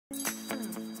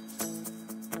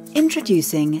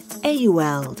Introducing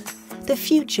Ejoweld, the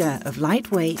future of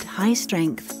lightweight,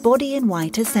 high-strength,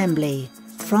 body-in-white assembly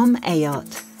from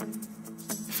EJOT.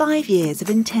 5 years of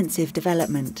intensive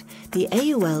development, the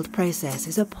Ejoweld process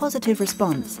is a positive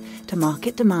response to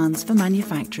market demands for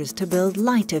manufacturers to build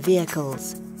lighter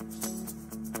vehicles.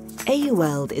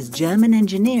 Ejoweld is German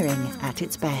engineering at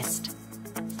its best.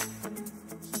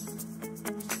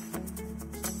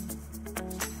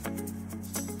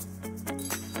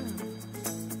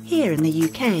 Here in the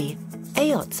UK,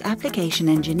 EJOT's application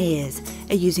engineers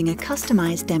are using a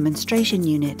customised demonstration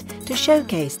unit to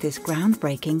showcase this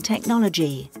groundbreaking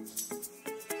technology.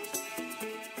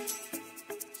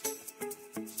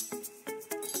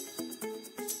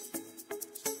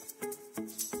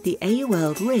 The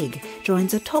Ejoweld rig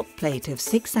joins a top plate of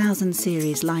 6000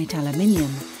 series light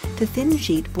aluminium to thin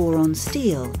sheet boron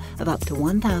steel of up to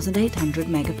 1800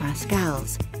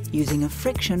 megapascals using a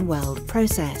friction weld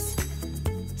process.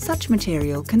 Such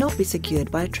material cannot be secured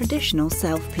by a traditional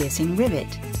self-piercing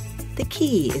rivet. The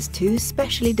key is two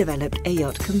specially developed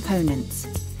EJOT components,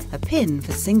 a pin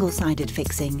for single-sided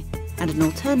fixing and an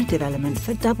alternative element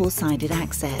for double-sided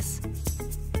access.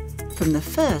 From the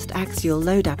first axial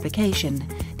load application,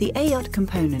 the EJOT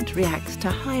component reacts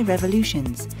to high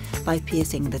revolutions by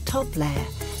piercing the top layer,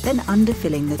 then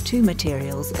underfilling the two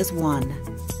materials as one.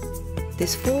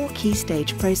 This 4-key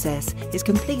stage process is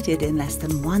completed in less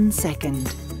than 1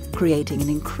 second, creating an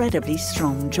incredibly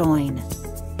strong join.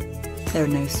 There are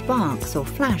no sparks or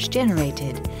flash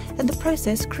generated, and the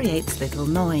process creates little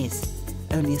noise,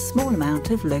 only a small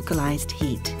amount of localized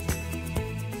heat.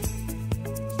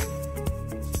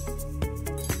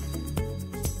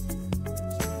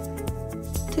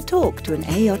 To talk to an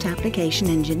EJOT application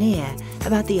engineer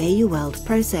about the Ejoweld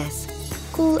process,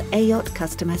 call EJOT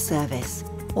Customer Service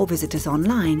or visit us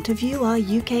online to view our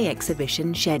UK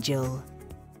exhibition schedule.